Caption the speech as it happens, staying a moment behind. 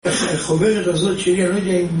החוברת הזאת שלי, אני לא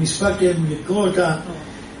יודע אם הספקתם לקרוא אותה,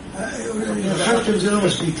 חשבתם זה לא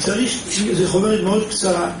מספיק, צריך, זו חוברת מאוד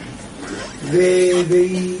קצרה,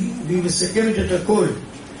 והיא מסכמת את הכל.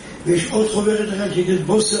 ויש עוד חוברת אחת שנקראת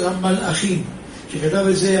בוסר המלאכים, שכתב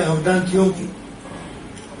את זה הרב דן טיורקי.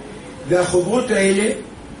 והחוברות האלה,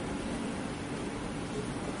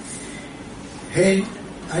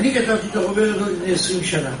 אני כתבתי את החוברת הזאת לפני 20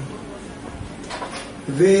 שנה.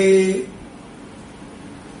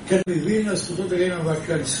 כאן מבין הזכותות הגאים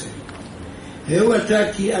המבקשה על ישראל. ראו אתה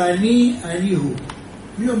כי אני הוא.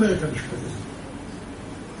 מי אומר את המשפט הזה?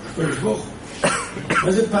 הקדוש ברוך הוא.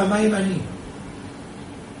 מה זה פעמיים אני?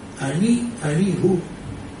 אני הוא.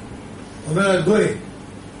 אומר הגוי.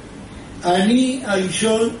 אני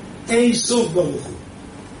הראשון אין סוף ברוך הוא.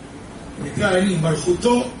 נקרא אני,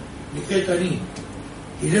 מלכותו נקראת אני.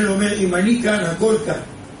 הלל אומר אם אני כאן הכל כאן.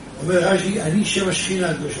 אומר רש"י אני שם השכינה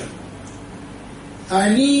הקדושה.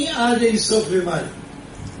 אני עד אין סוף למעלה,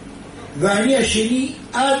 ואני השני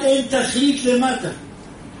עד אין תכלית למטה,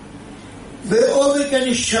 בעומק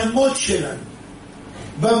הנשמות שלנו,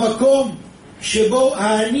 במקום שבו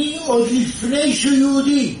אני עוד לפני שהוא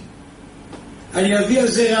יהודי. אני אביא על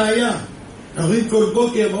זה ראיה. אנחנו רואים כל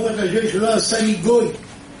בוקר ברוך השם שלא עשה לי גוי.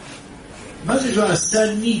 מה זה שלא עשה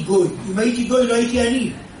לי גוי? אם הייתי גוי לא הייתי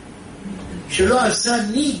אני. שלא עשה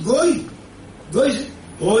לי גוי. גוי זה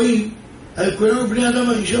רואים על כולנו בני אדם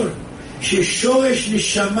הראשון, ששורש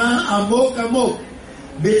נשמה עמוק עמוק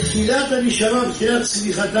בתחילת הנשמה, בתחילת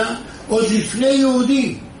צמיחתה, עוד לפני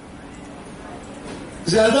יהודי.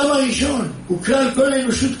 זה האדם הראשון, הוא כלל כל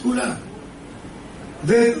האנושות כולה.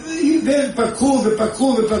 והם פקרו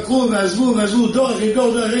ועזבו דור אחרי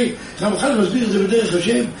דור אחרי. חמחל מסביר את זה בדרך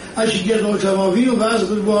השם עד שהגיע דור של אברהם אבינו,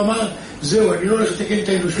 ואז הוא אמר זהו, אני לא הולך לתקן את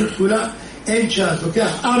האנושות כולה, אין צ'אנס,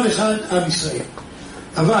 לוקח עם אחד, עם ישראל.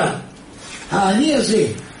 אבל האני הזה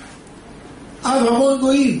אב המון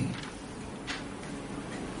גויים.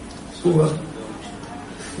 טוב,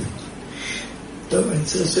 אני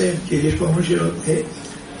צריך לסיים כי יש פה המון שאלות.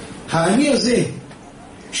 האני הזה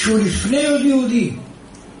שהוא לפני עוד יהודי,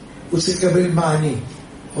 הוא צריך לקבל מענה.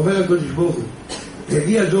 אומר הקדוש ברוך הוא,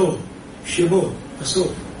 יגיע דור שבו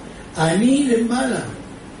בסוף אני למעלה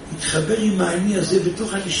התחבר עם האני הזה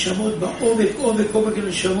בתוך הנשמות, בעומק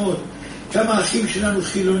הנשמות. כמה אחים שלנו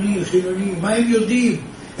חילונים, מה הם יודעים?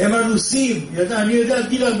 הם אנוסים. אני יודע עד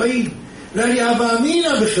גיל 40, לא היה לי אבא אמינה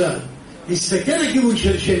בכלל להסתכל לכיוון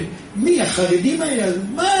של מי החרדים האלה,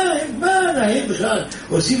 מה להם בכלל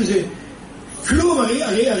עושים זה כלום.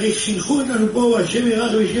 הרי שילחו לנו פה השם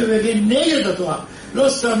ירח וישב ויגן נגד התורה, לא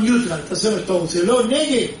סתם ניוטרל, תעשה מה שאתה רוצה, לא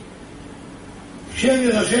נגד. שם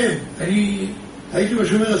ירחם. אני הייתי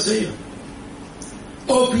בשומר הצעיר,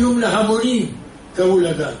 אופיום להמונים קראו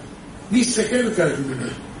לדעת. להסתכל וכאלה ממנו.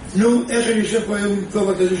 נו, איך אני יושב פה היום עם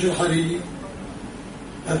כובע כזה של חרדי?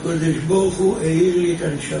 הקדוש ברוך הוא העיר לי את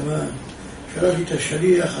הנשמה, שלח לי את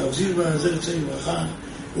השליח, הרב זילמן, זכר צדיק לברכה.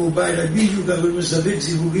 הוא בא אליי בדיוק, אבל הוא מסבק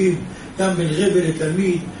זיווגים, גם בין רבי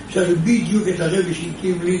לתלמיד, שאלו בדיוק את הרבי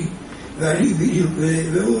שהקים לי, ואני בדיוק,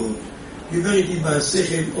 והוא דיבר איתי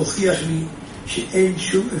מהשכל, הוכיח לי שאין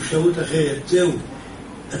שום אפשרות אחרת. זהו,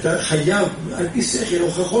 אתה חייב, על פי שכל,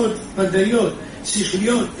 הוכחות מדעיות,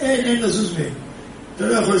 שכליות, אין לזוז מהם. אתה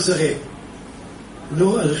לא יכול לשחק.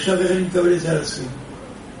 נו, אז עכשיו איך אני מקבל את זה על עצמי?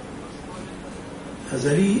 אז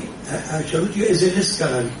שאלו אותי איזה נס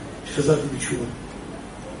קרה לי שחזרתי בתשובה.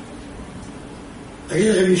 אגיד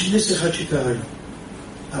לכם, יש נס אחד שקרה לי.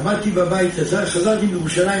 עמדתי בבית, חזרתי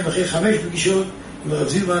מירושלים אחרי 5 פגישות עם הרב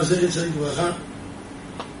זילמן, זכר צדיק לברכה,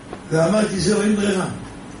 ואמרתי זהו, אין ברירה.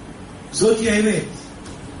 זאתי האמת.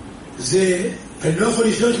 אני לא יכול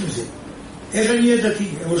לחיות עם זה. איך אני אהיה דתי?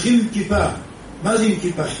 הם הולכים עם כיפה. מה זה עם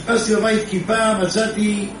כיפה? חיפשתי בבית כיפה,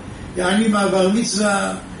 מצאתי יעני מעבר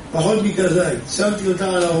מצווה פחות מכזית. שמתי אותה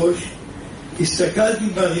על הראש, הסתכלתי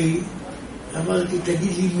בראי, אמרתי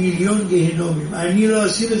תגיד לי מיליון גהנומים, אני לא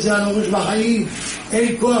אשים את זה על הראש בחיים.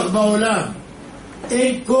 אין כוח בעולם,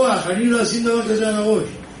 אין כוח, אני לא אשים דבר כזה על הראש.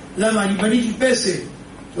 למה? אני בניתי פסל.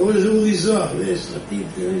 תראו לזה אורי זוהר, זה סרטים,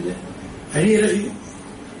 אני אלך,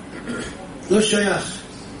 לא שייך.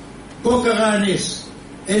 פה קרה הנס.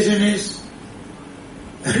 איזה נס?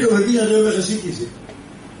 אני לא מבין, אני לא אומר עשיתי זה.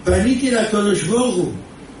 פניתי לקדוש ברוך הוא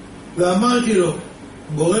ואמרתי לו,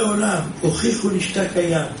 בורא עולם, הוכיחו לי שאתה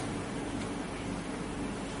קיים.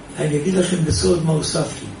 אני אגיד לכם בסוד מה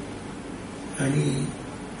הוספתי.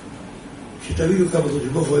 שתבינו כמה קדוש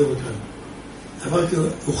ברוך הוא אוהב אותנו. אמרתי לו,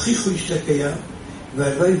 הוכיחו לי שאתה קיים,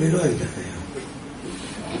 והלוואי ולא היית קיים.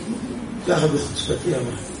 ככה בחוצפתי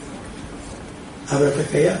אמרתי. אבל אתה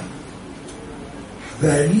קיים.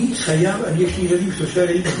 ואני חייב, יש לי ילדים, 3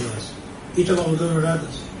 ילדים אז. איתמר עוד לא נולד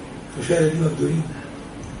אז. שלושה ילדים הגדולים,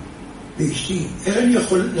 ואשתי, איך אני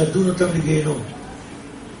יכול לדון אותם לגיהנום?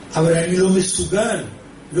 אבל אני לא מסוגל,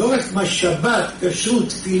 לא רק מה שבת, כשרות,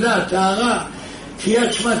 תפילה, טהרה,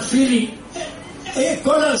 קריאת שמע תפילין,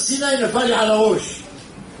 כל הר סיני נפל לי על הראש.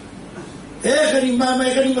 איך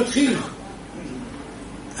אני מתחיל?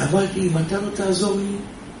 אמרתי, אם אתה לא תעזור לי,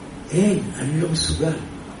 אין, אני לא מסוגל.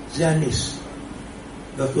 זה הנס.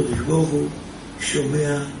 והקדוש ברוך הוא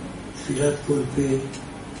שומע תפילת כל פה,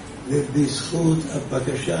 ובזכות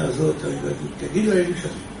הבקשה הזאת, תגידו לילדים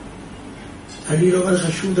שלכם, אני לא אומר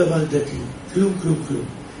לך שום דבר דתי, כלום.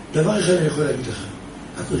 דבר אחד אני יכול להגיד לך,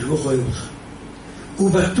 הקדוש ברוך הוא אוהב אותך.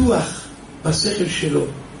 הוא בטוח בשכל שלו,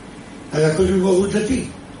 הרי הקדוש ברוך הוא דתי,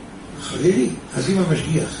 חרדי, אז אם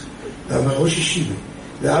המשגיח, והראש ישיבה,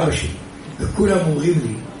 ואבא שלי, וכולם אומרים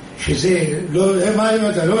לי, שזה, לא, מה אם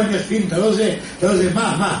אתה לא מניחים, אתה לא זה,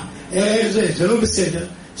 מה, זה לא בסדר,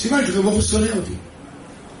 סימן שקדוש ברוך הוא שונא אותי.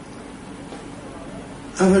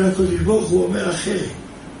 אבל הקדוש ברוך הוא אומר אחרת.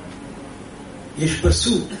 יש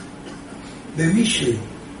פסוק במשלי,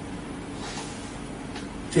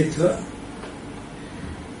 תתבע,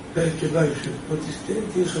 פרק תתבע,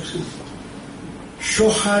 תחפשו.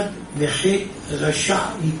 שוחד וחטא רשע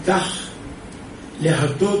ייקח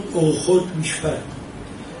להטות אורחות משפט.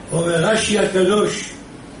 אומר רש"י הקדוש,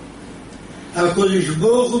 הקדוש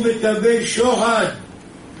ברוך הוא מקבל שוחד,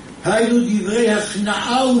 היינו דברי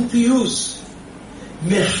הכנעה ופיוס,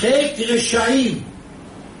 מחטא רשעים.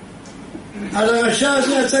 על הרשע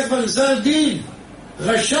הזה יצא כבר גזר דין.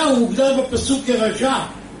 רשע הוא מוגדר בפסוק כרשע.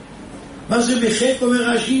 מה זה מחטא? אומר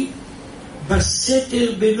רש"י,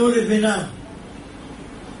 בסתר בינו לבינם.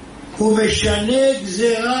 הוא משנה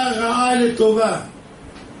גזרה רעה לטובה.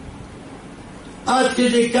 עד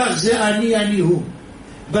כדי כך זה אני הוא.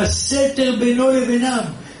 בסתר בינו לבינם,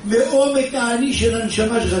 מעומק העני של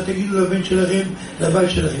הנשמה שלך, תגידו לבן שלכם, לבת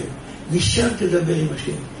שלכם, משם תדבר עם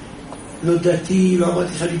השם. לא דתי, לא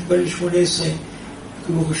אמרתי לך להתפלל 18,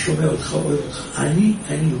 כמו הוא שומע אותך, אוהב אותך. אני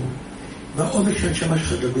הוא. מהעומק של הנשמה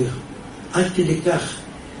שלך דבר. עד כדי כך,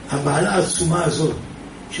 המעלה העצומה הזאת,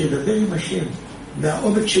 שדבר עם השם,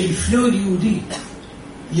 מהעומק שלפני עוד יהודי,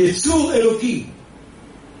 יצור אלוקי,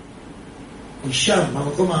 משם,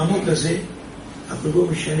 מהמקום העמוק הזה, הקדוש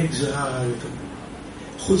משנה גזרה רעה לטובה.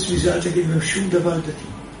 חוץ מזה, אל תגיד מהם שום דבר דתי.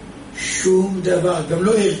 שום דבר, גם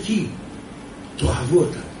לא ערכי. תאהבו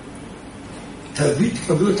אותם.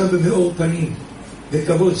 תקבלו אותם במאור פנים.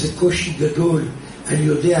 בכבוד, זה קושי גדול. אני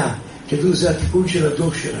יודע, תדעו, זה התיקון של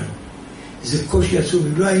הדור שלנו. זה קושי עצוב.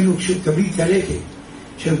 אם לא היינו כשקבלים קלטת,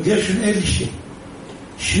 של גרשון אדלשטיין,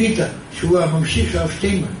 שביטה, שהוא הממשיך של הרב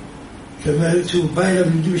שטיינמן, שהוא בא אליו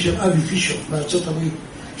יהודי בשם אבי פישר מארצות הברית,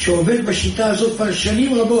 שעובד בשיטה הזאת כבר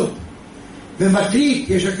שנים רבות, ומקליט,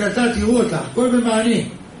 יש הקלטה, תראו אותה, הכל במענה,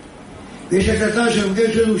 ויש הקלטה של הרב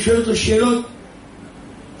שלנו, הוא שואל אותו שאלות,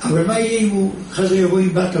 אבל מה יהיה אם הוא חזר יבוא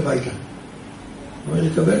עם בת הביתה? הוא אומר,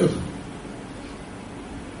 לקבל אותו.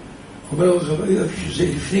 הוא אומר, זה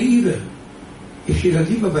לפני עיוור, יש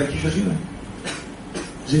ילדים בבית, יש אחים להם.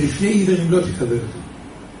 זה לפני עיוור אם לא תקבל אותו.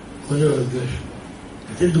 הוא אומר,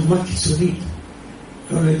 אתן דוגמה קיצונית.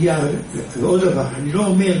 לא נגיע, ועוד דבר, אני לא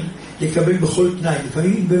אומר לקבל בכל תנאי,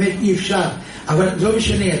 לפעמים באמת אי אפשר, אבל לא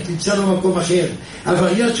משנה, תמצא לו מקום אחר,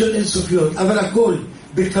 הווריאציות של אינסופיות, אבל הכל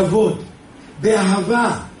בכבוד,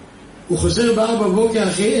 באהבה. הוא חוזר בארבע בבוקר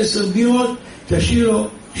אחרי 10 בירות, תשאיר לו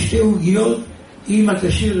 2 עוגיות, אמא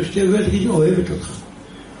תשאיר לו 2 עוגיות, תגיד, אוהבת אותך.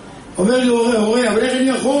 אומר לי, הורה, אבל איך אני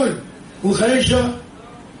יכול? הוא חלל שם.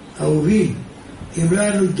 אהובים, אם לא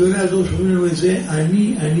היה לנו גדולי הדור שאומרים לנו את זה,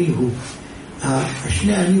 אני הוא.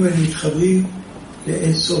 השני הענים האלה מתחברים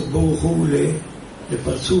לאינסוף, ברוך הוא,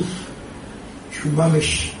 לפרצוף שהוא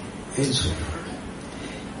ממש אינסוף.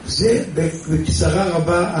 זה בקצרה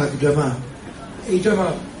רבה ההקדמה.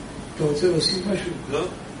 איתמר, אתה רוצה להוסיף משהו? לא.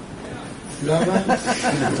 למה?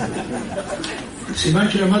 סימן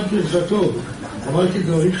שלמדתי לך טוב, אמרתי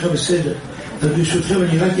דברים לך בסדר. אז ברשותכם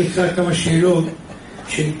אני רק אקרא כמה שאלות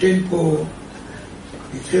שניתן פה,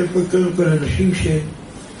 נתחיל פה קודם כל אנשים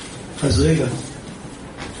אז רגע,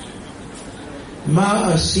 מה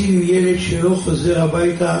עושים עם ילד שלא חוזר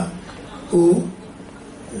הביתה? הוא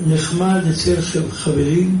נחמד אצל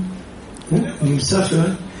חברים, הוא נמצא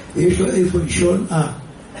כאן ויש לו איפה לישון.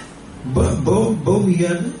 בוא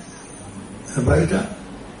מיד הביתה,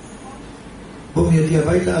 בוא מיידי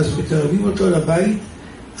הביתה, אז מתקרבים אותו לבית,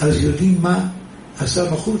 אז יודעים מה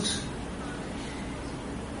עשה בחוץ.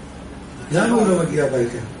 למה הוא לא מגיע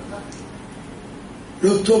הביתה?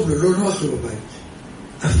 לא טוב לו, לא נוח לו בבית.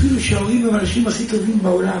 אפילו שההורים הם האנשים הכי טובים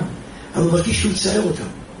בעולם, אבל הוא מרגיש שהוא צער אותם.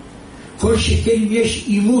 כל שכן יש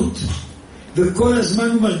עימות, וכל הזמן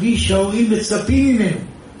הוא מרגיש שההורים מצפים ממנו,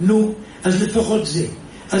 נו, אז לפחות זה.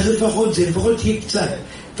 לפחות תהיה קצת.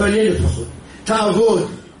 תעלה לפחות. תעבוד.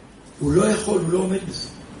 הוא לא יכול, הוא לא עומד בזה.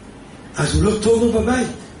 אז הוא לא טוב לו בבית.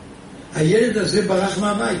 הילד הזה ברח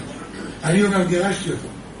מהבית. אני אומנם גירשתי אותו.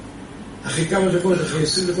 אחרי כמה דקות, אחרי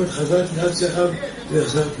 20 דקות, חזרתי נרצתי אחריו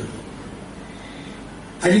והחזרתי אותו.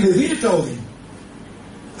 אני מבין את ההורים.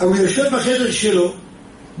 אבל הוא יושב בחדר שלו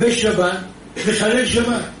בשבת, מחלל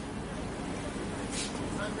שבת.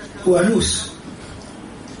 הוא אנוס.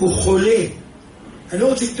 הוא חולה. אני לא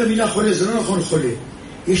רוצה את המילה חולה, זה לא נכון חולה.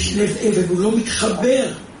 יש לב אבן, הוא לא מתחבר.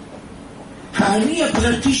 האני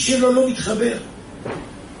הפרטי שלו לא מתחבר.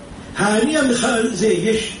 האני המחל זה,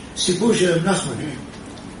 יש סיפור של רב נחמן.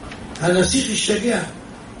 הנסיך השתגע,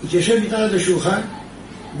 התיישב מתחת לשולחן,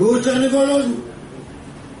 והוא תרנגול הודו.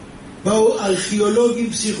 באו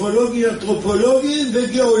ארכיאולוגים, פסיכולוגים, אנתרופולוגים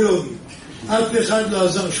וגיאולוגים. אף אחד לא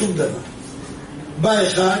עזר שום דבר. בא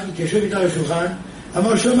אחד, התיישב מתחת לשולחן,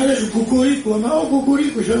 אמר שלום עליכם, קוקוריקו. הוא אמר,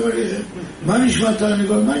 קוקוריקו, שלום עליכם. מה נשמע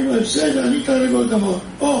תרנגול? מה נשמע? בסדר, אני תרנגול כמוה.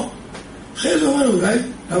 אחרי זה אומר, אולי,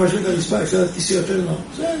 למה שבאת לספה, אפשר כיסי יותר נוח.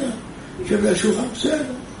 בסדר. יושב לשולחן, בסדר.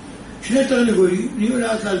 שני תרנגולים נהיו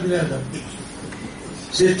לאט לאט בני אדם.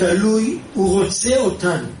 זה תלוי, הוא רוצה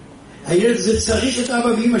אותנו. הילד הזה צריך את אבא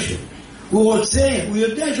ואמא שלו. הוא רוצה, הוא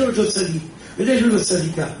יודע שהוא לא צדיק, הוא יודע שהוא לא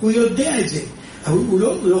צדיקה, הוא יודע את זה, אבל הוא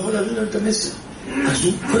לא יכול להעביר לנו את המסר. אז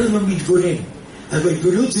הוא כל הזמן מתגונן. אז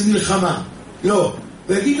בהתגוננות זה מלחמה. לא.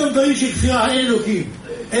 ויגיד גם דברים של כפירה, אין אלוקים,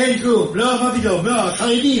 אין כלום, לא, מה פתאום, לא,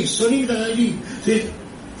 החרדים, שונאים את החרדים.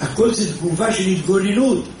 הכל זה תגובה של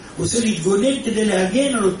התגוננות. הוא רוצה להתגונן כדי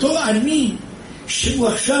להגן על אותו אני שהוא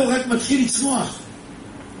עכשיו רק מתחיל לצמוח.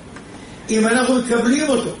 אם אנחנו מקבלים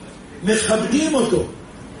אותו, מכבדים אותו,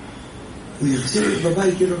 הוא ירצה להיות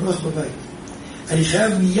בבית, יהיה לו נוח בבית. אני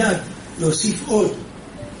חייב מיד להוסיף עוד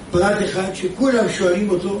פרט אחד שכולם שואלים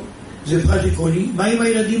אותו, זה פרט עקרוני, מה עם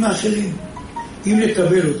הילדים האחרים? אם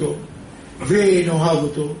נקבל אותו ונאהב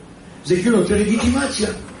אותו, זה כאילו נותן לגיטימציה.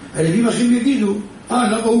 הילדים האחרים יגידו,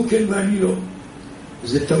 למה הוא כן ואני לא?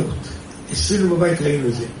 זה טעות. אצלנו בבית ראינו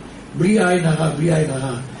את זה. בלי עין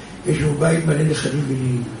הרע. יש לנו בית מלא נכדים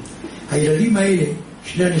ונינים. הילדים האלה,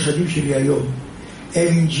 שני הנכדים שלי היום, הם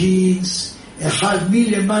עם ג'ינס, אחד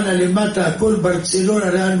מלמעלה למטה, הכל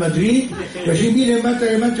ברצלונה לאן מדריד, והשני מלמטה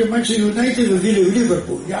למטה מנצ'סטר יונייטד והביא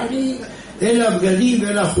ליברפול. יעני, אלה הבגדים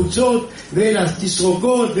ואלה החולצות ואלה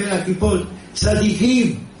התסרוקות ואלה הכיפות.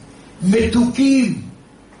 צדיקים, מתוקים,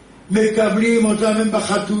 מקבלים אותם, הם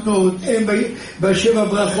בחתונות, הם בשבע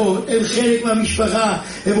ברכות, הם חלק מהמשפחה,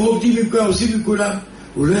 הם רוקדים עם כולם, עושים עם כולם.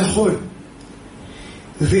 הוא לא יכול.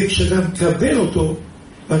 וכשאתה מקבל אותו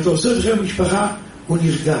ואתה עושה את זה במשפחה, הוא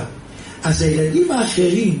נרגע. אז הילדים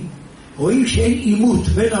האחרים רואים שאין אימות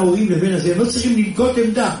בין ההורים לבין הזה, הם לא צריכים לנקוט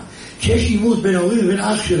עמדה. כשיש אימות בין ההורים לבין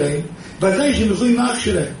האח שלהם, ודאי שהם ילכו עם האח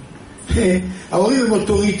שלהם. ההורים הם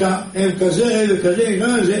אוטוריטה, הם כזה וכזה,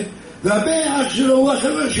 לא זה, והבן האח שלו הוא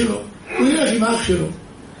החבר שלו, הוא ילך עם האח שלו.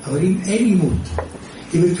 אבל אם אין אימות,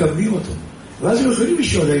 אם מקבלים אותו, ואז הם יכולים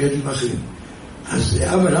לשאול לילדים האחרים, אז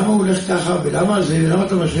אבל למה הוא הולך ככה, ולמה זה, ולמה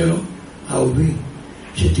אתה משאיר לו? ההורים,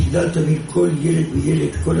 שתגדל תמיד כל ילד וילד,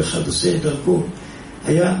 כל אחד עושה את דרכו.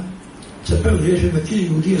 היה, תספר לי, יש מכיר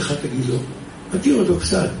יהודי אחד, תגיד לו, מכיר אותו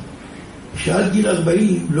קצת, שעד גיל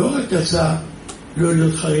 40 לא רק יצא לא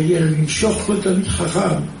להיות חרדי, אלא למשוך כל תלמיד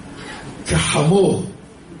חכם כחמור.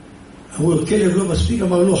 אמרו לו, כלב לא מספיק,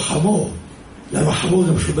 אמר לו, חמור. למה חמור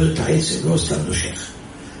גם שובר את העצם, לא סתם נושך.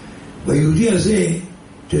 והיהודי הזה,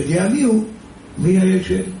 אתה יודע מי הוא? מי הילד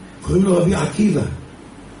שקוראים לו רבי עקיבא.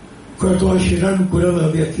 כל התורה שלנו כולה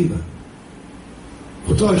מרבי עקיבא.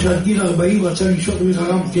 אותו שעד גיל 40 רצה למשוך תלמיד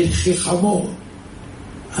חכם כחמור.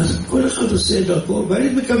 אז כל אחד עושה את דרכו,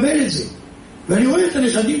 והילד מקבל את זה. ואני רואה את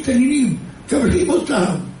הנכדים תנינים, קבלים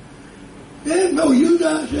אותם. הם באו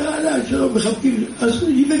יהודה, שלא מחבקים, אז הם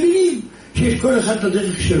מבינים שיש כל אחד את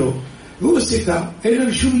הדרך שלו. והוא עושה כך, אין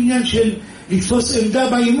לנו שום עניין של לתפוס עמדה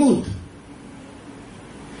בעימות.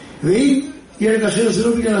 ואם ילד אחר זה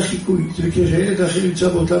לא בגלל השיקוי, זה בגלל שהילד האחר נמצא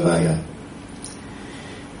באותה בעיה.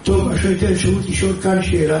 טוב, עכשיו ניתן אפשרות לשאול כאן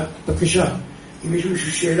שאלה, בבקשה. אם יש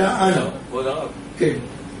מישהו שאלה, אנא. כבוד הרב. כן.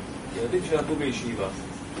 ילדים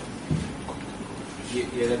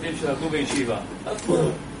שלמדו בישיבה. אז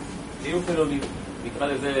נהיו חילונים, נקרא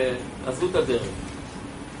לזה, עזבו את הדרך.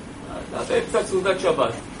 אתה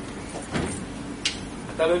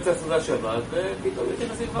באמצע סעודת שבת. ופתאום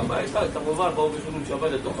נכנסים בבית, כמובן באו בשלום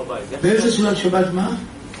שבת לתוך הבית. באיזה סעודת שבת מה? הם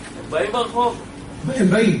באים ברחוב. הם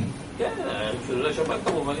באים? כן, בשלולי שבת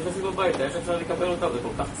כמובן נכנסים בבית, איך אפשר לקבל אותם? זה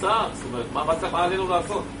כל כך צער, זאת אומרת, מה צריך עלינו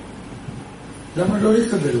לעשות? למה לא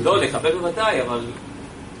לקבל אותם? לא, לקבל בוודאי, אבל...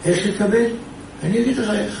 איך לקבל? אני אגיד לך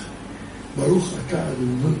איך. ברוך אתה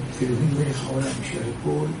אדוני אלוהים מלך העולם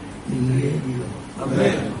שהכל נהיה מלך.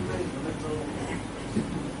 אמן.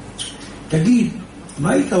 תגיד,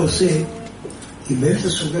 מה היית עושה אם באמצע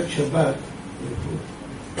סעודת שבת,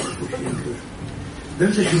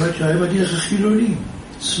 באמצע שבת שהיה מדהים לך חילוני,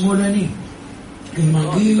 שמאלני,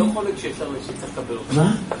 אני לא חולק שצריך לקבל אותה.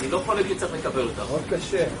 מה? אני לא חולק שצריך לקבל אותה. מאוד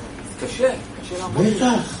קשה. קשה לעמוד.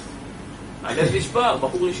 בטח. הלב נשבר,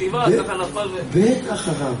 בחור ישיבה, ככה נפל בטח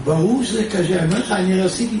הרב, ברור שזה קשה. אני אומר לך,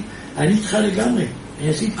 אני איתך לגמרי. אני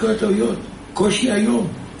עשיתי כל הטעויות. קושי היום.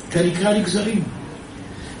 אתה נקרא לגזרים.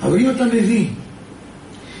 אבל אם אתה מבין,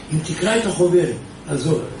 אם תקרא את החוברת,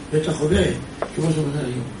 הזוהר, ואת החוברת, כמו שאומר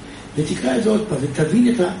היום, ותקרא את זה עוד פעם,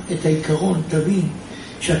 ותבין את העיקרון, תבין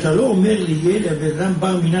שאתה לא אומר לי, ילד, בן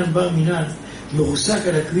בר מינן, מרוסק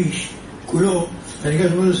על הכביש, כולו, ואני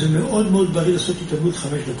גם אומר לו, זה מאוד מאוד בריא לעשות התאמנות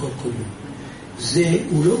 5 דקות כל יום.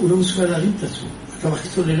 הוא לא מסוגל להרים את עצמו, אתה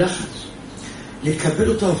מכניס לו ללחץ, לקבל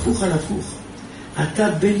אותו הפוך על הפוך. אתה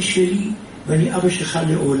בן שלי ואני אבא שלך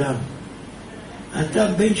לעולם. אתה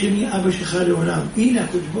בן שלי, אבא שלך לעולם. הנה,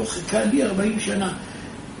 הקדוש ברוך הוא חיכה לי 40 שנה.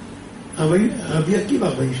 רבי עקיבא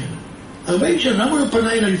 40 שנה. 40 שנה, למה לא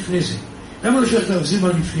פנה אליי לפני זה? למה לא שלחת להחזיר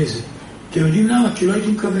על לפני זה? אתם יודעים למה? כי לא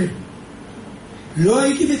הייתי מקבל. לא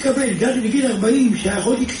הייתי מקבל. הגעתי לגיל 40,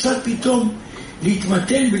 שיכולתי קצת פתאום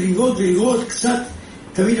להתמתן ולראות קצת,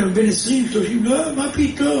 תמיד בין 20, 30, לא, מה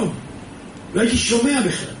פתאום? לא הייתי שומע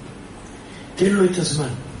בכלל. תן לו את הזמן.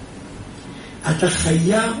 אתה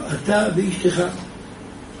חייב, אתה ואשתך.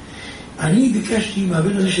 אני ביקשתי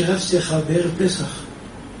מהבן הזה שרצתי לך בערב פסח,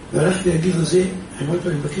 והלכתי להגיד לזה, אני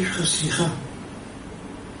מבקש לך סליחה.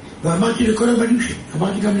 ואמרתי לכל הבנים שלי,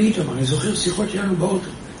 אמרתי גם לאיתמר, אני זוכר שיחות שלנו באוטו.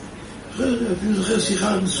 אפילו זוכר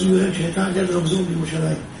שיחה מסוימת שהייתה עד רמזור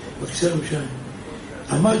בירושלים, בכיסא ירושלים.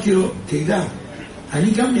 אמרתי לו, תדע,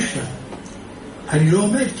 אני גם נכשל. אני לא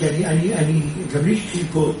עומד, כי אני גם לי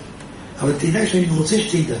פה, אבל תדע שאני רוצה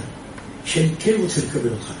שתדע. שאני כן רוצה לקבל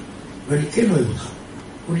אותך, ואני כן אוהב אותך.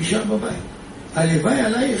 הוא נשאר בבית. הלוואי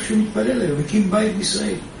עליי איך שהוא מתפלל היום, הקים בית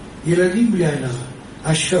בישראל. ילדים בלי עין הרע.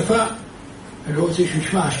 השקפה, אני לא רוצה שהוא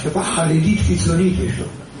ישמע, השקפה חרדית קיצונית יש לו.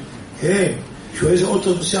 כן, שהוא איזה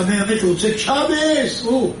אוטו נוסע 100 מטר, הוא רוצה שבס,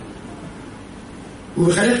 הוא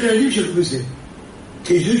מחנך את הילדים שלו בזה.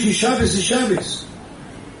 כי שבס זה שבס.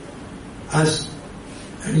 אז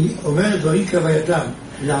אני אומר דברים כהווייתם,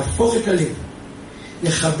 להפוך את הלב.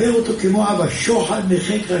 לחבר אותו כמו אבא, שוחד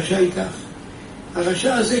מחק רשע ייקח.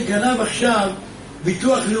 הרשע הזה גנב עכשיו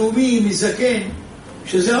ביטוח לאומי מזקן,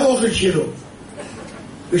 שזה האוכל שלו.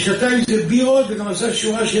 ושתה עם זה בירות וגם עשה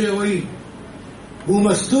שורה של אירועים. והוא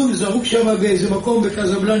מסטול, זרוק שם באיזה מקום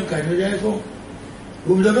בקזבלנקה, אני יודע איפה.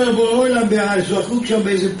 והוא מדבר בו עולם בעל, זרוק שם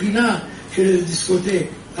באיזה פינה של איזה דיסקוטק.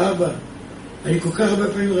 אבא, אני כל כך הרבה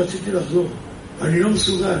פעמים רציתי לחזור. אני לא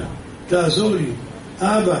מסוגל, תעזור לי.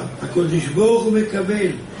 אבא, הקדוש ברוך הוא מקבל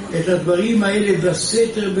את הדברים האלה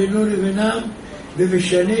בסתר בינו לבינם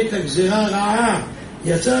ומשנה את הגזרה הרעה.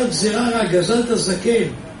 יצא הגזרה הרעה, גזלת זקן,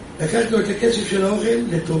 לקחת לו את הכסף של האוכל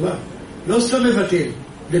לטובה, לא סתם מבטל,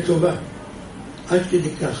 לטובה. עד כדי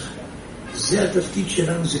כך. זה התפקיד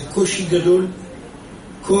שלנו, זה קושי גדול,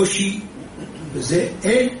 קושי, וזה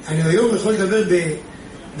אין, אני היום יכול לדבר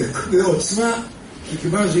בעוצמה, כי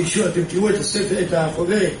קיבלנו זה אישור, אתם תראו את הספר, את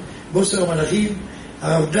החוברת, בוסר המלאכים,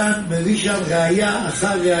 הרב דן מביא שם ראיה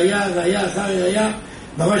אחר ראיה, ראיה אחר ראיה,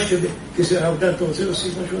 ממש כזה. הרב דן, אתה רוצה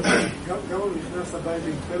להוסיף משהו? גם הוא נכנס הבית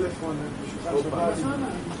עם טלפון, בשולחן שבת.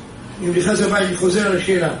 אם נכנס הבית, אני חוזר על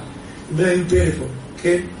השאלה, עם טלפון,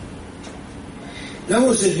 כן? למה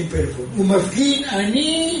הוא עושה את זה עם טלפון? הוא מפגין,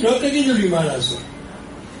 לא תגידו לי מה לעשות.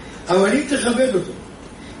 אבל אם תכבד אותו,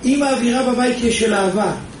 אם האווירה בבית תהיה של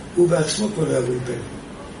אהבה, הוא בעצמו כבר לא יבוא עם טלפון.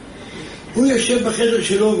 הוא יושב בחדר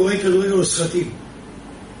שלו ורואה כדורגל או סרטים.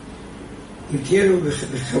 אם תהיה לו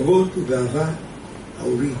בכבוד ובאהבה,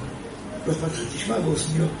 אהובים, לא אכפת לך, תשמע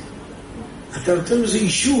באוזניות. אתה נותן לזה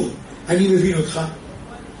אישור, אני מבין אותך.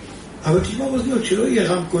 אבל תשמע באוזניות, שלא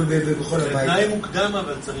יהיה רמקול בכל הבית. זה תנאי מוקדם,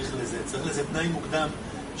 אבל צריך לזה תנאי מוקדם,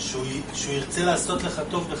 שהוא ירצה לעשות לך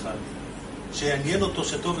טוב בכלל. שיעניין אותו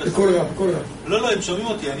שטוב לך. בכל רב, בכל רב. לא, הם שומעים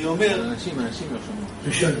אותי, אני אומר... אנשים לא שומעים.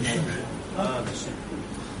 אנשים. אנשים.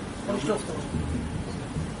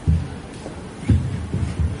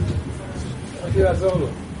 רציתי לעזור לו.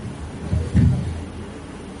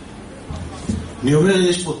 אני אומר,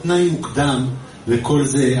 יש פה תנאי מוקדם לכל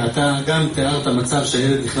זה. אתה גם תיארת מצב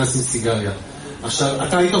שהילד נכנס עם סיגריה. עכשיו,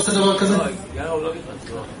 אתה היית עושה דבר כזה? לא, הוא לא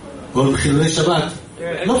נכנס. או בחילולי שבת?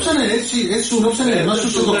 לא משנה, איזשהו, לא משנה,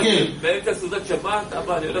 משהו שדוקר. באמצע סעודת שבת,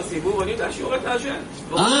 אבא, אני יודע סיבוב, אני יודע שהוא רק לעשן.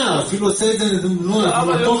 אפילו עושה את זה, נו,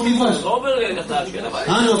 תוך נדבש. לא אומר לי, איך לעשן, אבל...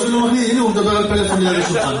 אני אפילו לא מכניס, הנה הוא מדבר על פלאפון ליד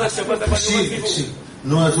השולחן. תקשיב.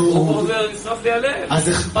 נו, אז הוא... אז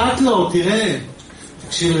אכפת לו, תראה.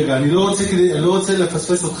 תקשיב רגע, אני לא רוצה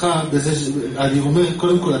לפספס אותך בזה, אני אומר,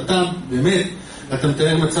 קודם כל, אתה, באמת, אתה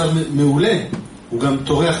מתאר מצב מעולה. הוא גם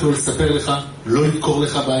תורח לא לספר לך, לא לדקור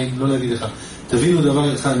לך בעין, לא להגיד לך. תבינו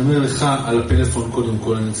דבר אחד, אני אומר לך על הפלאפון קודם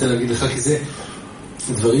כל, אני רוצה להגיד לך, כי זה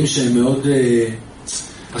דברים שהם מאוד,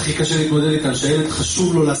 הכי קשה להתמודד איתם, שהילד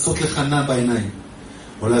חשוב לו לעשות לך נע בעיניים.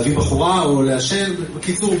 או להביא בחורה, או לאשר,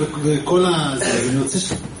 בקיצור, בכל הזה, אני רוצה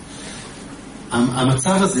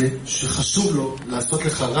המצב הזה, שחשוב לו לעשות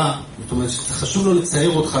לך רע, זאת אומרת, שחשוב לו לצייר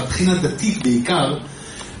אותך, מבחינה דתית בעיקר,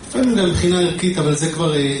 לפעמים גם מבחינה ערכית, אבל זה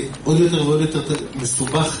כבר עוד יותר ועוד יותר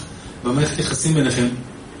מסובך במערכת יחסים ביניכם.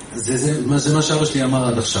 זה מה שאבא שלי אמר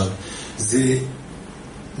עד עכשיו. זה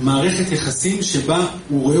מערכת יחסים שבה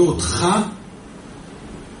הוא רואה אותך,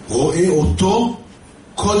 רואה אותו,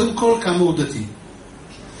 קודם כל כמה הוא דתי.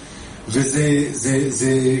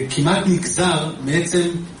 וזה כמעט נגזר מעצם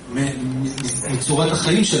מצורת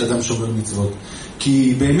החיים של אדם שומר מצוות.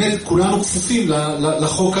 כי באמת כולנו כפופים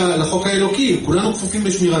לחוק האלוקי, כולנו כפופים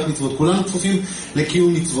לשמירת מצוות, כולנו כפופים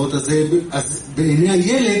לקיום מצוות. אז בעיני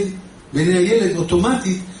הילד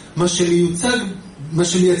אוטומטית מה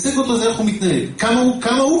שמייצג אותו זה איך הוא מתנהג,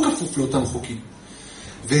 כמה הוא כפוף לאותם חוקים.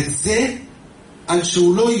 ואת זה, עד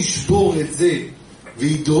שהוא לא ישבור את זה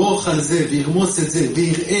וידרוך על זה וירמוס את זה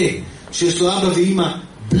ויראה שיש לו אבא ואמא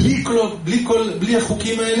בלי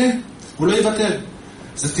החוקים האלה, הוא לא יוותר.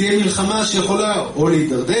 זה תהיה מלחמה שיכולה או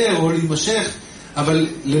להידרדר או להימשך, אבל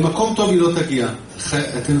למקום טוב היא לא תגיע.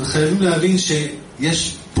 אתם חייבים להבין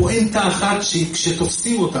שיש פואנטה אחת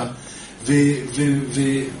שתופסים אותה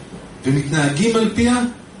ומתנהגים על פיה,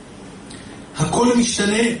 הכל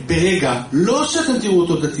משתנה ברגע. לא שאתם תראו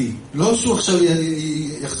אותו דתי, לא שהוא עכשיו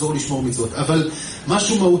יחזור לשמור מצוות, אבל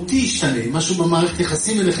משהו מהותי ישתנה, משהו במערכת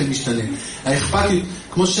יחסים אליכם משתנה. האכפתיות,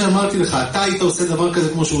 כמו שאמרתי לך, אתה היית עושה דבר כזה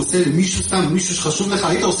כמו שהוא עושה למישהו סתם, מישהו שחשוב לך,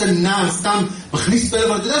 היית עושה נער סתם, מכניס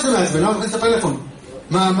פלאפון, אתה יודע זה מעצבן, למה מכניס את הפלאפון?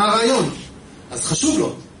 מה הרעיון? אז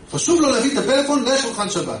חשוב לו להביא את הפלאפון לשולחן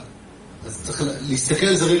שבת. אז צריך להסתכל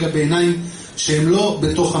על זה רגע בעיניים שהם לא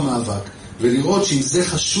בתוך המאבק, ולראות שאם זה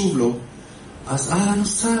חשוב לו, אז אהלן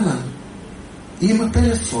וסהלן, עם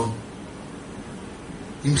הפלאפון,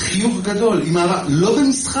 עם חיוך גדול, עם לא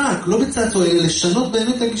במשחק, לא בצעצוע, אלא לשנות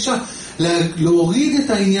באמת את הגישה, להוריד את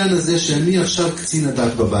העניין הזה שאני עכשיו קצין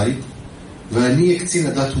הדת בבית, ואני אהיה קצין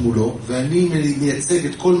הדת מולו, ואני מייצג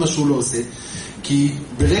את כל מה שהוא לא עושה, כי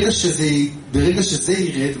ברגע שזה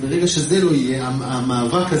ירד, ברגע שזה לא יהיה,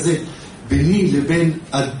 המאבק הזה ביני לבין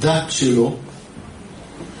הדת שלו,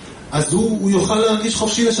 אז הוא יוכל להרגיש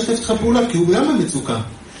חופשי לשתף איתך פעולה, כי הוא גם במצוקה.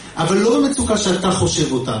 אבל לא במצוקה שאתה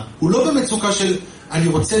חושב אותה. הוא לא במצוקה של אני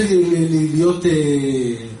רוצה להיות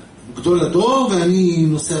גדול הדור ואני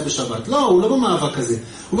נוסע בשבת. לא, הוא לא במאבק הזה.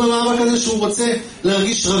 הוא במאבק הזה שהוא רוצה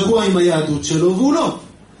להרגיש רגוע עם היהדות שלו, והוא לא.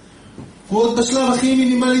 הוא עוד בשלב הכי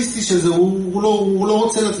מינימליסטי של זה. הוא לא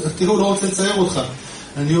רוצה לצייר אותך.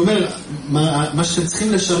 אני אומר, מה שאתם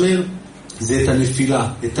צריכים לשמר זה את הנפילה,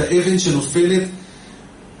 את האבן שנופלת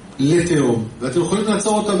לתהום, ואתם יכולים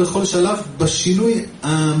לעצור אותה בכל שלב בשינוי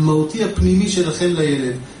המהותי הפנימי שלכם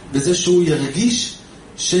לילד, בזה שהוא ירגיש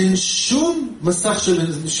שאין שום מסך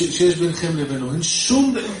שיש ביניכם לבינו, אין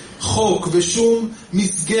שום חוק ושום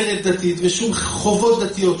מסגרת דתית ושום חובות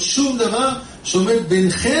דתיות, שום דבר שעומד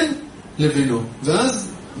ביניכם לבינו. ואז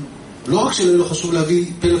לא רק שלא יהיה לו חשוב להביא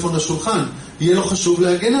פלאפון לשולחן, יהיה לו חשוב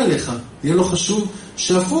להגן עליך, יהיה לו חשוב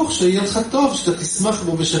שהפוך, שיהיה לך טוב, שאתה תשמח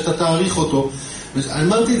בו ושאתה תעריך אותו.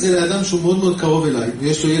 אמרתי את זה לאדם שהוא מאוד מאוד קרוב אליי,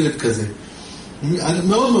 ויש לו ילד כזה,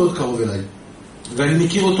 מאוד מאוד קרוב אליי, ואני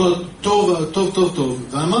מכיר אותו טוב,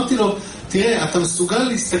 ואמרתי לו, תראה, אתה מסוגל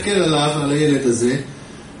להסתכל עליו, על הילד הזה,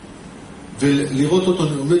 ולראות אותו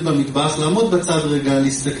עומד במטבח, לעמוד בצד רגע,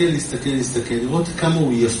 להסתכל, לראות כמה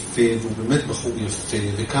הוא יפה, והוא באמת בחור יפה,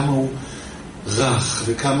 וכמה הוא רך,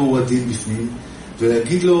 וכמה הוא עדין בפנים,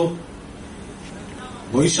 ולהגיד לו,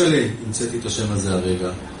 בואי שלם, המצאתי את השם הזה הרגע,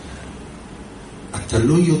 אתה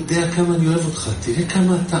לא יודע כמה אני אוהב אותך, תראה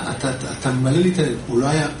כמה אתה ממלא לי את הלב. הוא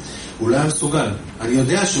לא היה מסוגל. אני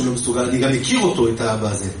יודע שהוא לא מסוגל, אני גם מכיר אותו, את האבא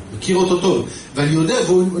הזה. מכיר אותו טוב. ואני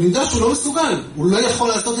יודע שהוא לא מסוגל. הוא לא יכול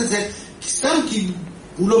לעשות את זה, כי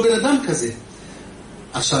הוא לא בן אדם כזה.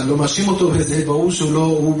 עכשיו, לא מאשים אותו בזה, ברור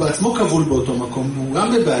הוא בעצמו כבול באותו מקום, הוא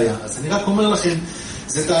גם בבעיה. אז אני רק אומר לכם,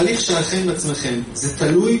 זה תהליך שלכם בעצמכם. זה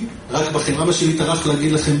תלוי רק בכם. אבא שלי טרח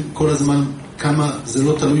להגיד לכם כל הזמן, כמה זה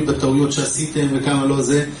לא תלוי בטעויות שעשיתם וכמה לא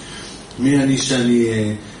זה. מי אני שאני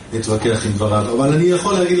אתווכח עם דבריו? אבל אני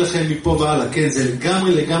יכול להגיד לכם מפה והלאה, כן, זה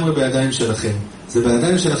לגמרי בידיים שלכם. זה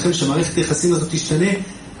בידיים שלכם שמערכת היחסים הזאת תשתנה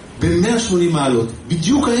ב-180 מעלות.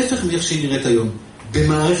 בדיוק ההפך מאיך שהיא נראית היום.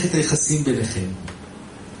 במערכת היחסים ביניכם.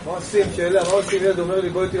 מה עושים? שאלה, מה עושים? ילד אומר לי,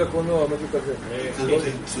 בוא איתי לקולנוע, משהו כזה. זה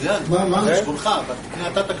מצוין. מה? שכונך, תקנה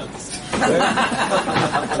אתה את הכרטיס.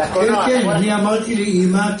 כן, אני אמרתי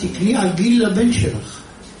לאמא, תקני עגיל לבן שלך.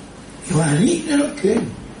 אני אקנה לו, כן.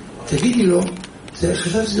 תגידי לו,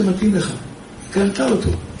 חשבתי שזה מתאים לך. קנתה אותו.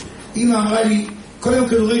 אמא אמרה לי, כל יום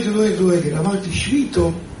כדורגל. אמרתי, שבי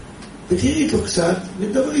איתו, ותראי איתו קצת,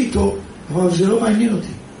 ודברי איתו. אבל זה לא מעניין אותי.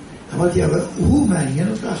 אמרתי, אבל הוא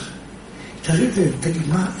מעניין אותך. תגיד,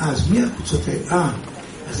 מה, אז מי הקבוצות האלה?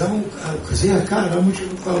 אז למה הוא כזה יקר? למה הוא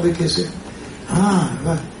שלו כבר הרבה כסף?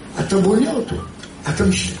 אבל אתה בונה אותו. אתה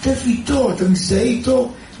משתתף איתו, אתה מזדהה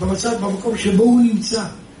איתו במקום שבו הוא נמצא.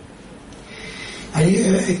 אני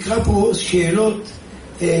אקרא פה שאלות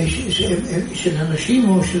של אנשים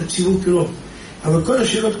או של ציבור כולו. אבל כל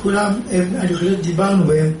השאלות כולם, אני חושב דיברנו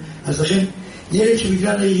בהם, אז לכן ילד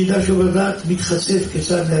שבגלל הירידה שעובר דעת מתחצף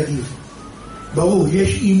כיצד להגיב. ברור,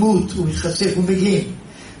 יש אימות, הוא מתחצף, הוא מגן.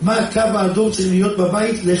 מה הקו האדום צריך להיות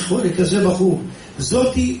בבית לכזה בחור?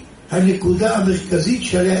 זאתי הנקודה המרכזית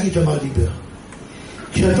שעליה איתמר דיבר.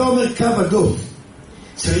 כשאתה אומר קו אדום,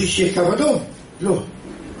 צריך שיהיה קו אדום? לא.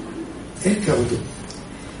 אין קו אדום.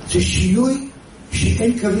 זה שינוי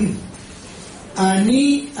שאין קווים.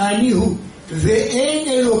 אני הוא, ואין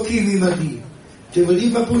אלוקים עמדי. אתם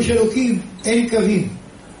יודעים מה פירוש אלוקים? אין קווים.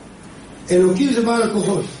 אלוקים זה בעל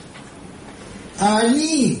הכוחות.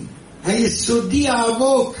 אני, היסודי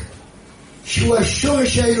העמוק, שהוא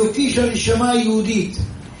השורש האלוקי של הנשמה היהודית,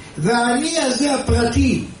 והאני הזה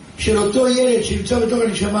הפרטי של אותו ילד שנמצא בתוך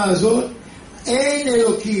הנשמה הזאת, אין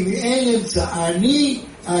אלוקים, אין אמצע.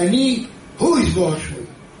 אני, הוא יסבור השמוי.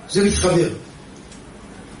 זה מתחבר.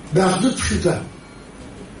 באחדות פשוטה.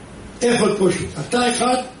 איך עוד פשוט? אתה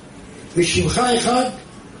אחד, ושמך אחד,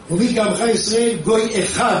 ומי כעמך ישראל גוי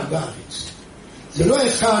אחד בארץ. זה לא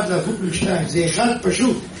אחד להפוך לשניים, זה אחד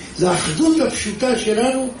פשוט. זה האחדות הפשוטה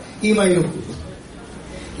שלנו עם האלוקות.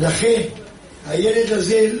 לכן, הילד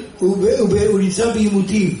הזה הוא נמצא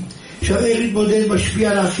בעימותים. עכשיו איך להתמודד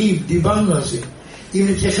משפיע על האחים, דיברנו על זה. אם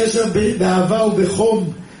נתייחס באהבה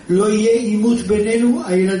ובחום, לא יהיה עימות בינינו,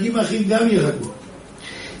 הילדים האחים גם ירגעו.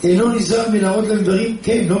 אינו נזהר מלהראות להם דברים,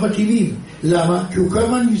 כן, לא מתאימים. למה? כי הוא כל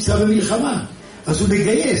הזמן נמצא במלחמה. אז הוא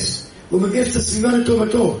מגייס את הסביבה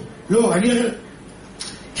לטובתו. לא,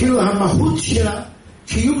 כאילו המהות של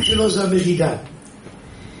הקיום שלו זה המרידה.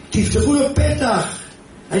 תפתחו לו פתח.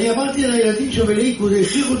 אני אמרתי לילדים שבליקוד,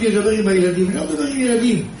 הכריחו אותי לדבר עם הילדים. אני לא מדבר עם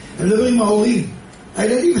ילדים, אני מדבר עם ההורים.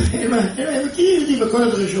 הילדים, הם מכירים אותי בכל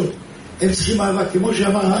הדרשות. הם צריכים אהבה, כמו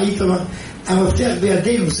שאמר איתמר, המפתח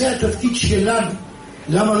בידינו, זה התפקיד שלנו.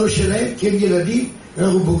 למה לא שלהם? כי הם ילדים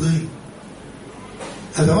ואנחנו בוגרים.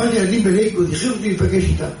 אז אמרתי ילדים בליקוד, הכריחו אותי להיפגש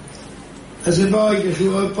איתם. אז הם באו,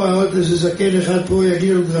 ישבו עוד פעם, עוד איזה זקן אחד פה, יגיד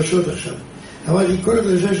לנו דרשות עכשיו. אמרתי, כל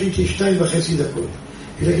הדרשה שלי היא 2.5 דקות.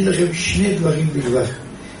 ולהגיד לכם 2 דברים בלבד.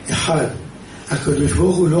 1, הקדוש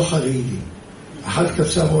ברוך הוא לא חריגי. אחד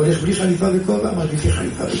קפצה, הוא הולך בלי חליפה וכובע, אמרתי, בלי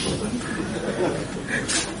חליפה וכובע.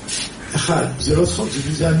 1, זה לא צחוק,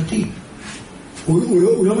 זה אמיתי.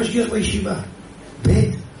 הוא לא משגיח בישיבה. ב',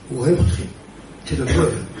 הוא אוהב אתכם. תדברו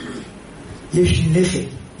אליו. יש נכד.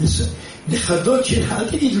 נכדות שלנו, אל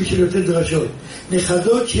תגידו של יותר דרשות.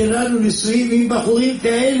 נכדות שלנו נשואים עם בחורים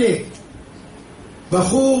כאלה.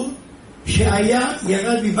 בחור שהיה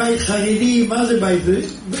ירד מבית חרדי, מה זה בית?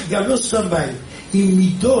 גם לא סתם בית. עם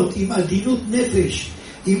מידות, עם עדינות נפש,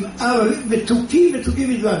 עם אבא, מתוקים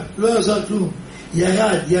מדבר. לא עזר כלום.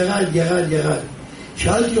 ירד.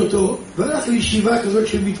 שאלתי אותו, והלך לישיבה כזאת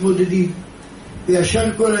של מתמודדים. וישן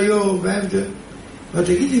כל היום,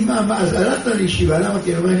 ותגיד לי מה, אז הלכת לישיבה, למה?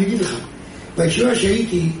 כי אני אגיד לך. בישיבה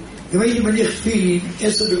שהייתי, אם הייתי מניח תפילין,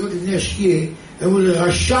 10 דקות לפני השקיע, אמרו לי,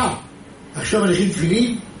 רשע, עכשיו מניחים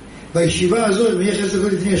תפילין, בישיבה הזאת, מניח 10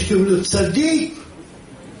 דקות לפני השקיע, אמרו לי, צדיק,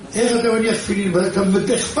 איך אתה מניח תפילין?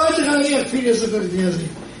 אתה אכפת לך להניח תפילין 10 דקות לפני הזה.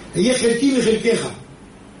 יהיה חלקי וחלקך.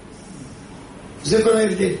 זה כל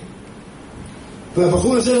ההבדל.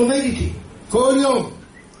 והבחור הזה לומד איתי, כל יום,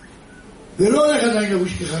 ולא הולך עדיין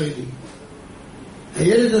לבוש כחרדי.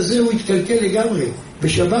 הילד הזה הוא התקלקל לגמרי.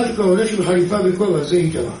 בשבת כבר הולך עם חליפה וכובע, זה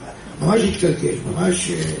איתמר. ממש התקלקל,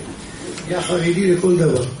 ממש היה חרדי לכל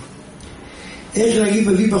דבר. איך להגיד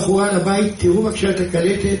מביא בחורה לבית? תראו בבקשה את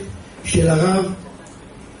הקלטת של הרב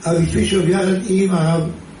אבי פישר ביחד עם הרב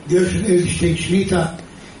גרשון אלשטיין שליטה.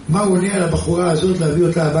 מה הוא עונה על הבחורה הזאת להביא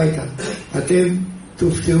אותה הביתה? אתם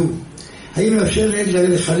תופתעו. האם מאפשר להם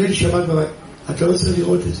לחלל שבת בבית? אתה לא צריך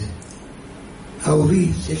לראות את זה. אהובי,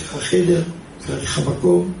 צריך לך חדר, צריך לך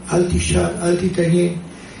מקום, אל תשאל, אל תתעניין.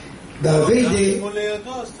 בעבדי... גם אם הוא לידו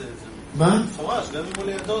עושה את זה. מה? מפורש, גם אם הוא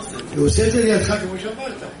לידו עושה את זה. הוא עושה את זה לידך כמו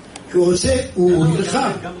שאמרת. כשהוא רוצה, הוא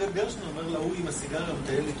נלחם. גם רב גרשטיין אומר להוא עם הסיגריה, הוא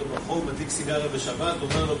מטייל איתו ברחוב, מדליק סיגריה בשבת, הוא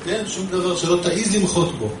אומר לו, כן, שום דבר שלא תעיז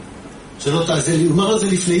למחות בו. שלא תעז, הוא אומר זה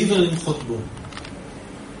לפני עיוור למחות בו.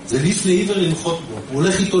 זה לפני עיוור למחות בו. הוא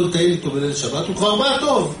הולך איתו לטייל איתו בליל שבת, הוא כבר בא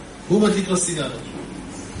טוב, והוא מדליק לו סיגריה.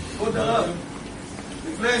 עוד הרב,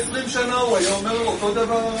 לפני 20 שנה הוא היה אומר לו אותו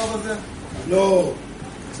דבר הרב הזה? לא,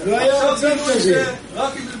 לא היה מצב כזה.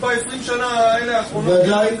 רק ב-20 שנה האלה האחרונות.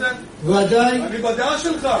 ודאי. אני בדעה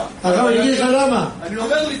שלך. הרב, אני אגיד לך למה. אני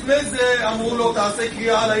אומר, לפני זה אמרו לו, תעשה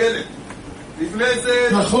קריאה על הילד. לפני זה...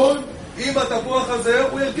 נכון. עם התפוח הזה,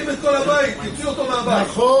 הוא ירכיב את כל הבית, יוציא אותו מהבית.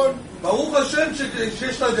 נכון. ברוך השם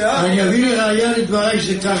שיש לה דעה. אני אביא לראיה לדבריי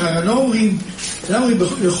שזה ככה. לא אומרים,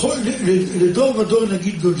 לדור ודור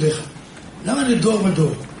נגיד גודלך. למה לדור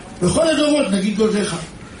ודור? בכל הדורות נגיד גודלך.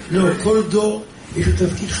 לא, כל דור יש לו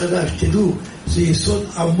תפקיד חדש. תדעו, זה יסוד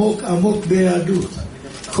עמוק עמוק ביהדות.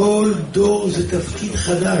 כל דור זה תפקיד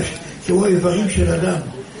חדש, כמו איברים של אדם.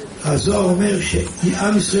 הזוהר אומר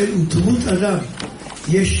שעם ישראל הוא דמות אדם.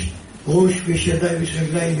 יש ראש ויש ידיים ויש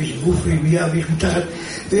רגליים ויש גוף וימייה ויש מתחת,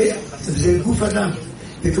 וזה גוף אדם.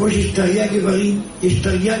 וכמו שיש תרי"ג איברים, יש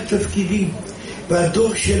תרי"ג תפקידים.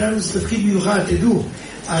 והדור שלנו זה תפקיד מיוחד. תדעו,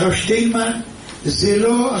 הרב שטיינמן זה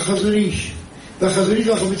לא החזון איש, והחזון איש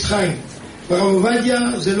הוא החפץ חיים. והרב עובדיה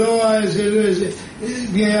זה לא,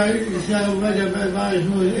 מי היה לפני הרב עובדיה,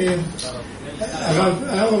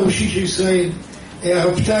 הרב הראשי של ישראל,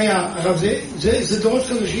 הרב פתיה, זה דורות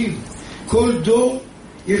חדשים. כל דור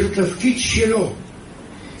יש לו תפקיד שלו,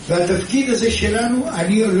 והתפקיד הזה שלנו,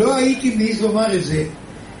 אני לא הייתי מעז לומר את זה,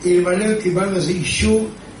 אלמלא קיבלנו איזה אישור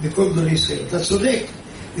מכל גדולי ישראל. אתה צודק,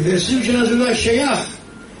 ו20 שנה זה לא היה שייך.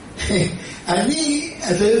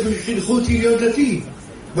 אתה יודע, חינכו אותי להיות דתי,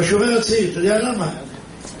 בשומר הצעיר, אתה יודע למה?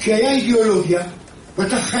 כשהיה אידיאולוגיה,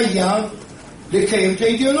 ואתה חייב לקיים את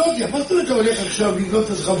האידיאולוגיה. מה זאת אומרת, אתה הולך עכשיו לבנות את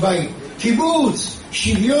עצמך בית? קיבוץ,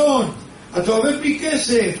 שוויון, אתה עובד בלי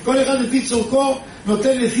כסף, כל אחד לפי צורכו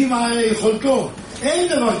נותן לפי יכולתו. אין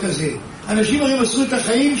דבר כזה. אנשים הרי מסרו את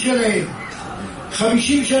החיים שלהם.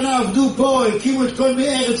 50 שנה עבדו פה, הקימו את כל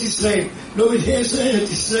ארץ ישראל. לא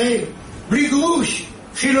בארץ ישראל. בלי גרוש,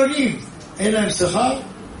 חילונים. אין להם שכר?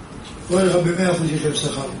 רואה לך ב100% יש להם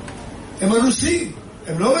שכר. הם אנוסים,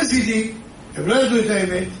 הם לא מזידים, הם לא ידעו את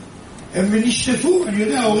האמת. הם נשטפו, אני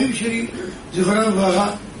יודע, ההורים שלי, זיכרונם לברכה,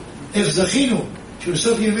 איך זכינו,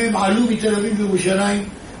 שבסוף ימיהם עלו מתל אביב לירושלים,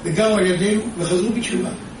 וגרו על ידינו, וחזרו בתשובה.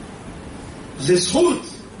 זה זכות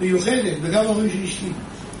מיוחדת, וגם ההורים של אשתי.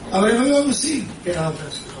 אבל הם היו אנוסים. כן, הרב,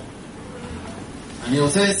 סליחה. אני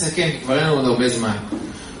רוצה לסכם, כי כבר אין לנו עוד הרבה זמן.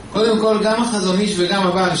 קודם כל, גם החזון איש וגם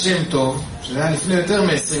הבעל שם טוב, שזה היה לפני יותר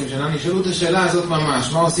מ-20 שנה, נשאלו את השאלה הזאת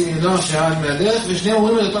ממש, מה עושים עם נוער שירד מהדרך, ושניהם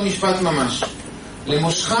אומרים את אותו משפט ממש.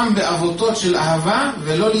 למושכם בעבותות של אהבה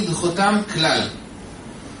ולא לדחותם כלל.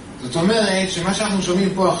 זאת אומרת שמה שאנחנו שומעים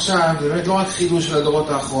פה עכשיו זה באמת לא רק חידוש של הדורות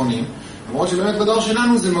האחרונים, למרות שבאמת בדור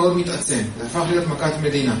שלנו זה מאוד מתעצם, זה הפך להיות מכת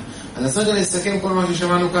מדינה. אז אני רוצה לסכם כל מה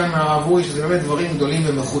ששמענו כאן מהרב אורי, שזה באמת דברים גדולים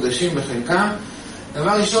ומחודשים בחלקם.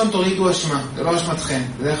 דבר ראשון, תורידו אשמה, זה לא אשמתכם.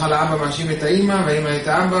 בדרך כלל האבא מאשים את האמא, והאמא את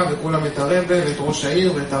האבא, וכולם את הרבה, ואת ראש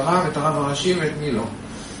העיר, ואת הרב הראשי, ואת מי לא.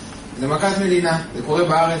 זה מכת מדינה, זה קורה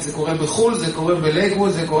בארץ, זה קורה בחול, זה קורה בלגו,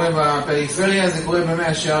 זה קורה בפריפריה, זה קורה במאה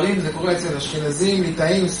השערים, זה קורה אצל אשכנזים,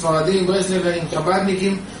 ליטאים, ספרדים, ברסלבים,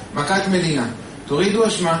 חבדניקים, מכת מדינה. תורידו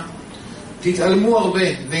אשמה, תתעלמו הרבה,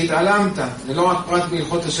 והתעלמת, זה לא רק פרט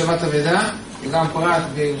בהלכות השבת אבדה, זה גם פרט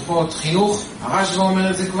בהלכות חינוך, הרשב"א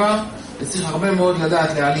אומר את זה כבר, וצריך הרבה מאוד לדעת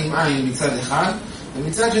להעלים עין מצד אחד,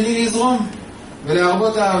 ומצד שני לזרום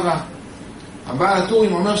ולהרבות אהבה. הבעל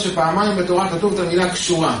הטורים אומר שפעמיים בתורה כתוב את המילה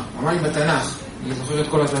קשורה, פעמיים בתנ"ך, אני זוכר את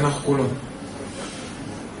כל התנ"ך כולו.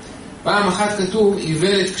 פעם אחת כתוב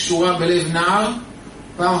איוולת קשורה בלב נער,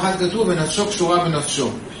 פעם אחת כתוב ונפשו קשורה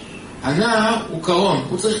בנפשו. הנער הוא קרון,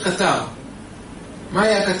 הוא צריך קטר. מה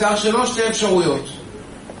יהיה הקטר שלו? שתי אפשרויות.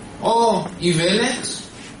 או איוולת,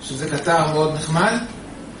 שזה קטר מאוד נחמד,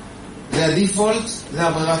 זה הדיפולט, זה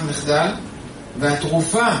הברירת מחדל,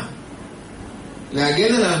 והתרופה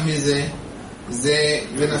להגן עליו מזה, זה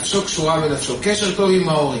ונפשו קשורה בנפשו, קשר טוב עם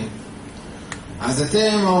ההורים. אז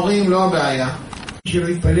אתם ההורים לא הבעיה. שלא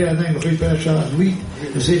יתפלל עדיין, יכול להתפלל עכשיו ערבית,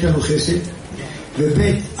 עושה איתנו חסד.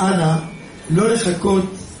 ובית, אנא, לא לחכות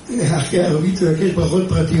אחרי ערבית ולבקש ברכות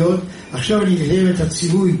פרטיות. עכשיו אני אקיים את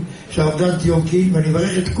הציווי של הרב דן טיומקין, ואני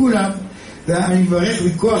מברך את כולם, ואני מברך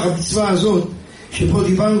מכוח המצווה הזאת, שפה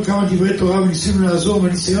דיברנו כמה דברי תורה וניסינו לעזור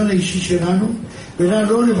בניסיון האישי שלנו,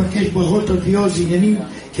 ולא לבקש ברכות תרתיות ועניינים,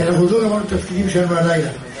 כי אנחנו לא גמרנו תפקידים שלנו הלילה.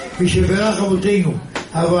 מי שברך אבותינו,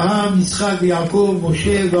 אברהם, יצחק ויעקב,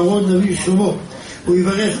 משה ואהרון, דוד ושלמה, הוא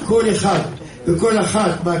יברך כל אחד וכל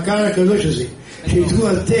אחת מהקהל הקדוש הזה,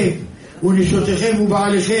 שיתבו אתם ונשותיכם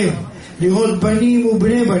ובעליכם לראות בנים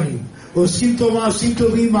ובני בנים, עושים מעשים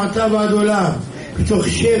טובים מעתה ועד עולם, מתוך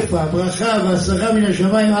שפע, ברכה והצלחה מן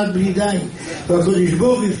השמיים עד בלי די. והקדוש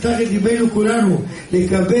ברוך הוא יפתח את ליבנו כולנו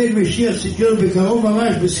לקבל משיח צדקנו בקרוב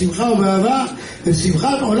ממש, בשמחה ובאהבה,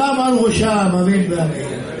 בשמחת עולם על ראשם, אמן ואמן.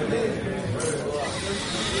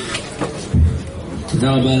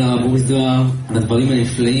 תודה רבה לרב אורי זוהר על הדברים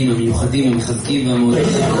הנפלאים, המיוחדים, המחזקים והמעודדים.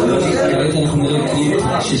 כעת אנחנו נראה קליפ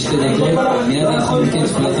של 2 דקות, מיד לאחר מכן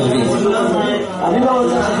תפילת ערבית.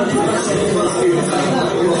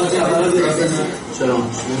 שלום,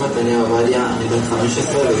 שמי מתניה עובדיה, אני בן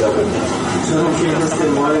 15 וגר בבני. שלום, שמי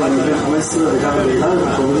נסתר מועלם, אני בן 15 וגר בבני,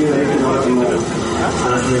 וחוברים ללכת מועלם אימור.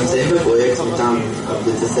 אנחנו נמצאים בפרויקט מטעם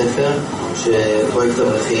בית הספר, פרויקט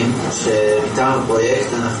אברכים, שמטעם הפרויקט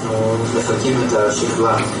אנחנו מחלקים את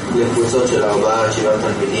השכבה לקבוצות של 4-7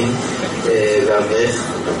 תלמידים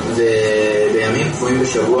ואברך, ובימים קבועים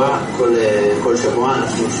בשבוע, כל שבוע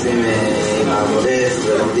אנחנו יושבים עם האברך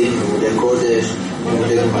ולומדים לימודי קודש,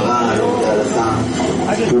 לימודי גמרא, לימודי הלכה.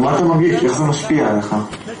 ומה אתה מרגיש? איך זה משפיע עליך?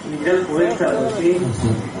 בגלל פרויקט האברכים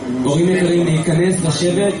הורים יקרים להיכנס,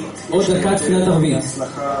 לשבת, עוד דקה תפילת ערבית.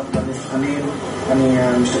 הצלחה במבחנים, אני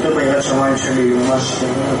משתתף ביראת שמיים שלי ממש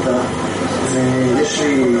אותה, ויש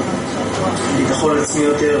לי ביטחון עצמי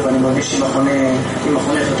יותר, ואני מרגיש עם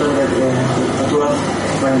החונך יותר פתוח,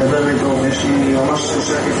 ואני מדבר איתו, ויש לי ממש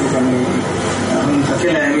תחושה כיפית, אני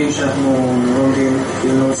מחכה לימים שאנחנו לומדים,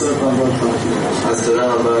 ונוצא עוד פעם ועוד פעם. אז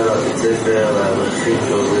תודה רבה לבית ספר, לאברכים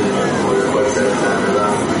שעוזרים לנו, לכל צוות ההנהלה,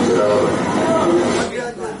 תודה רבה.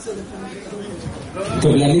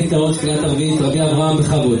 טוב, להניף את הראש תפילת ערבית, רבי אברהם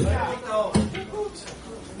בכבוד.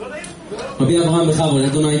 רבי אברהם בכבוד,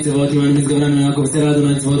 אדוני צבאות ימנו מתגוון מיעקב סלע,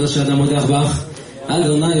 אדוני צבאות אשר אדם מודח בך,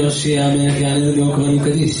 אדוני יושיע מלך יעננו ביום קראנו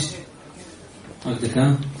קדיש. רק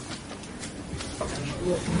דקה.